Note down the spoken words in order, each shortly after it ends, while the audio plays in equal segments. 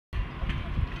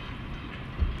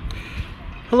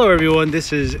Hello everyone,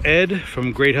 this is Ed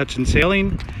from Great Hudson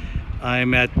Sailing.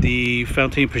 I'm at the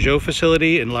Fountaine Pajot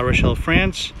facility in La Rochelle,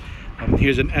 France.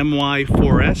 Here's an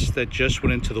MY4.S that just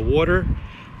went into the water.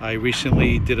 I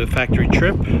recently did a factory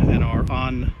trip and our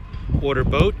on-order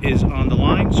boat is on the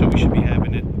line, so we should be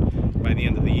having it by the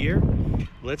end of the year.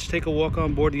 Let's take a walk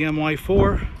on board the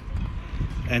MY4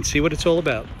 and see what it's all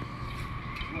about.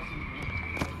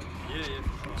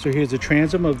 So here's the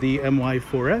transom of the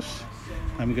MY4.S.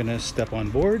 I'm gonna step on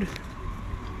board.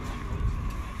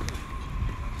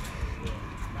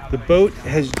 The boat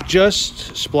has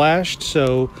just splashed,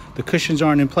 so the cushions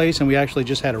aren't in place, and we actually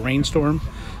just had a rainstorm,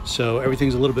 so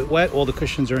everything's a little bit wet. All the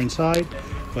cushions are inside,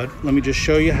 but let me just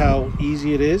show you how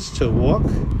easy it is to walk.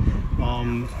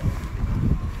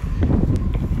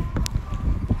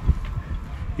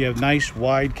 You have nice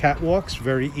wide catwalks,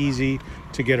 very easy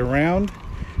to get around.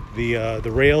 The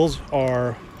rails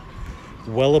are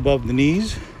well above the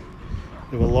knees.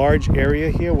 You have a large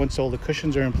area here. Once all the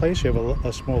cushions are in place, you have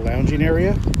a small lounging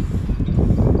area.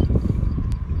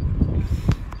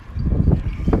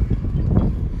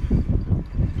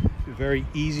 Very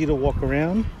easy to walk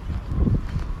around.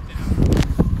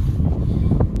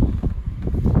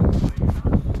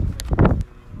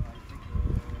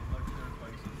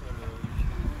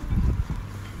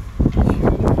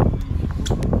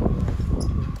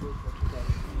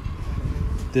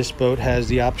 This boat has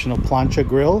the optional plancha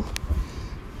grill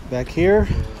back here,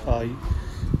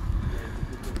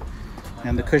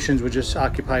 and the cushions would just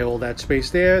occupy all that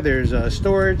space there. There's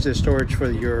storage. There's storage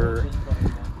for your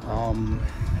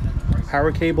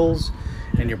power cables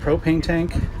and your propane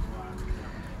tank.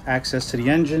 Access to the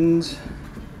engines,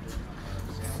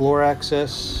 floor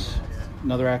access,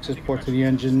 another access port to the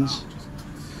engines.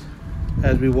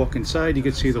 As we walk inside, you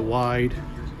can see the wide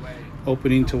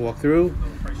opening to walk through.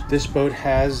 This boat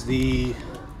has the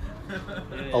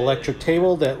electric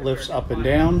table that lifts up and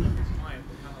down.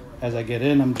 As I get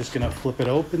in, I'm just gonna flip it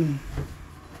open.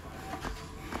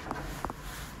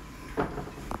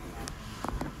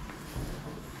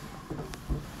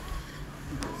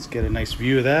 Let's get a nice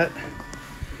view of that.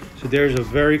 So there's a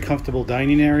very comfortable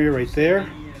dining area right there.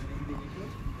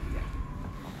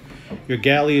 Your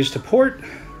galley is to port.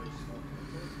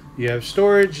 You have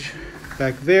storage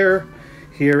back there.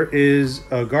 Here is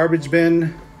a garbage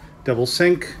bin, double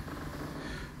sink,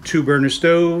 2-burner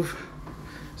stove.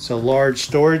 It's a large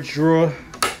storage drawer.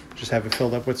 Just have it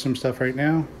filled up with some stuff right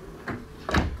now.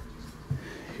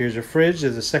 Here's a fridge.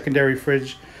 There's a secondary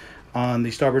fridge on the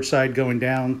starboard side going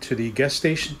down to the guest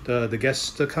station, the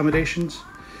guest accommodations.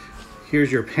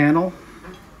 Here's your panel.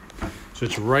 So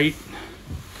it's right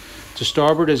to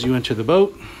starboard as you enter the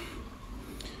boat.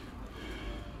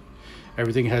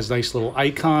 Everything has nice little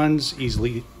icons,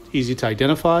 easy to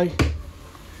identify.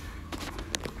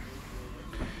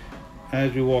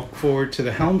 As we walk forward to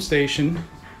the helm station,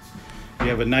 you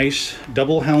have a nice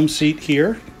double helm seat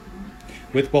here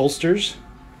with bolsters.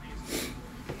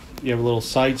 You have a little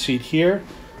side seat here,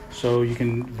 so you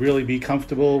can really be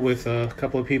comfortable with a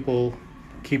couple of people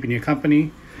keeping you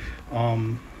company.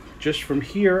 Just from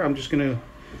here, I'm just gonna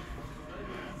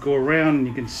go around and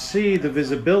you can see the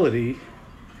visibility.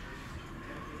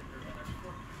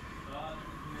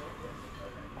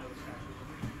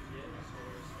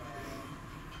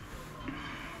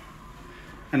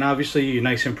 And obviously you're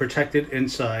nice and protected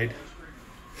inside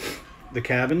the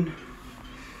cabin.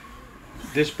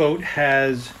 This boat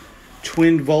has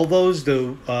twin Volvos.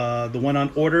 The one on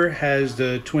order has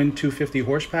the twin 250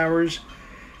 horsepowers.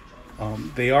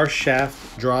 They are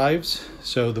shaft drives,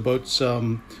 so the boats,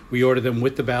 we order them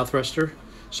with the bow thruster.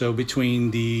 So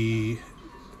between the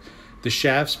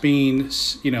shafts being,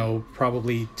 you know,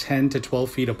 probably 10 to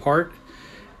 12 feet apart,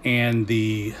 and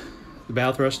the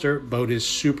bow thruster, boat is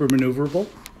super maneuverable.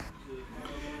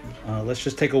 Let's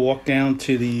just take a walk down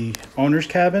to the owner's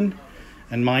cabin.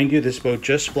 And mind you, this boat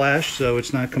just splashed, so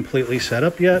it's not completely set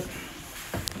up yet.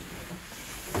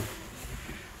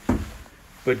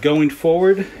 But going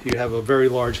forward, you have a very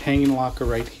large hanging locker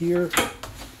right here.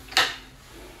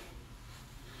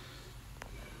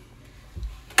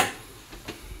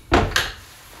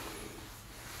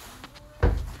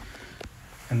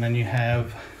 And then you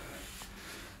have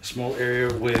a small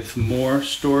area with more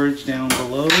storage down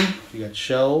below. You got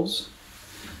shelves.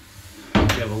 You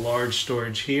have a large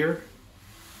storage here.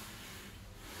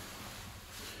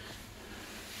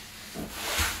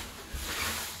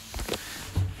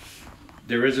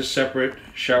 There is a separate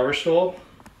shower stall.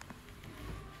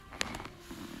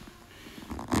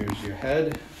 Here's your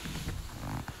head,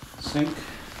 sink.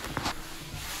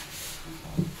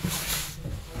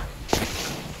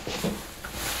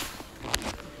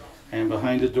 And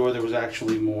behind the door there was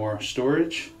actually more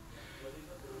storage.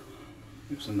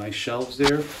 There's some nice shelves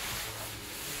there.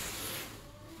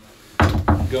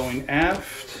 Going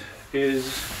aft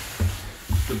is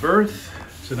the berth.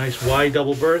 It's a nice wide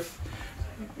double berth.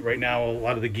 Right now a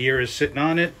lot of the gear is sitting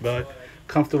on it, but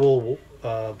comfortable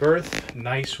berth.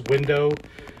 Nice window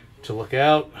to look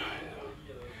out.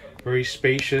 Very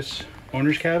spacious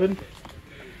owner's cabin.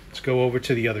 Let's go over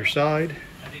to the other side.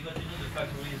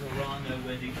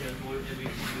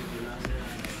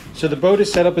 So the boat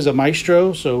is set up as a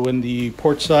Maestro. So when the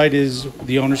port side is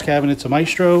the owner's cabin, it's a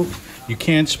Maestro. You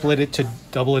can split it to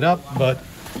double it up, but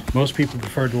most people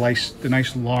prefer the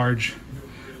nice large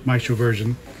Maestro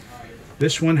version.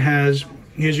 This one has,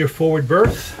 here's your forward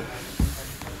berth.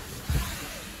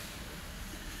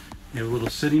 You have a little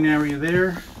sitting area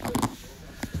there.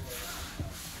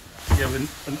 You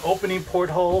have an opening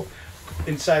porthole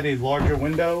inside a larger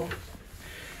window.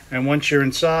 And once you're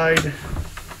inside,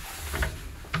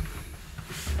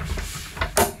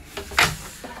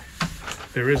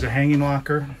 there is a hanging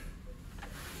locker.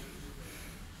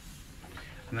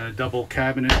 And then a double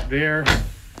cabinet there.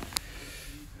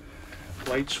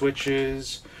 Light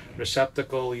switches,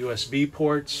 receptacle, USB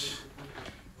ports.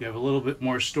 You have a little bit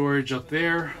more storage up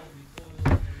there.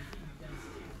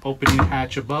 Opening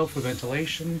hatch above for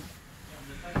ventilation.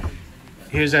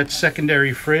 Here's that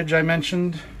secondary fridge I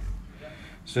mentioned.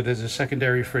 So there's a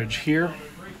secondary fridge here.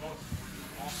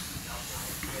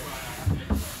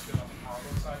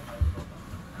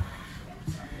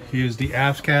 Here's the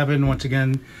aft cabin. Once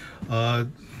again, the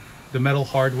metal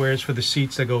hardware is for the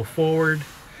seats that go forward.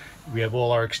 We have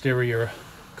all our exterior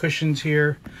cushions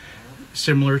here,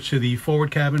 similar to the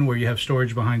forward cabin where you have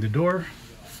storage behind the door.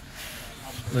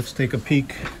 Let's take a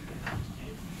peek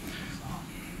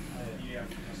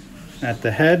at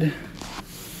the head.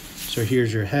 So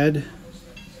here's your head.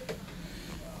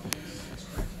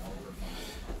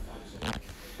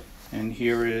 And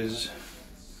here is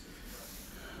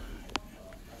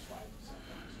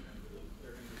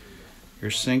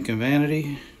your sink and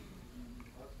vanity.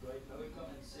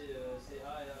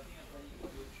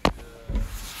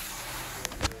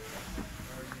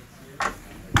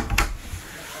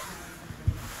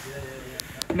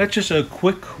 And that's just a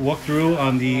quick walkthrough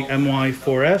on the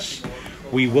MY4S.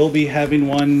 We will be having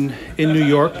one in New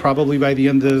York probably by the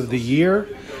end of the year.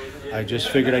 I just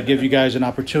figured I'd give you guys an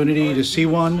opportunity to see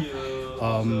one.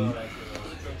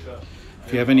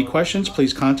 If you have any questions,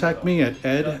 please contact me at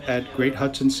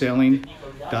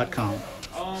ed@greathudsonsailing.com.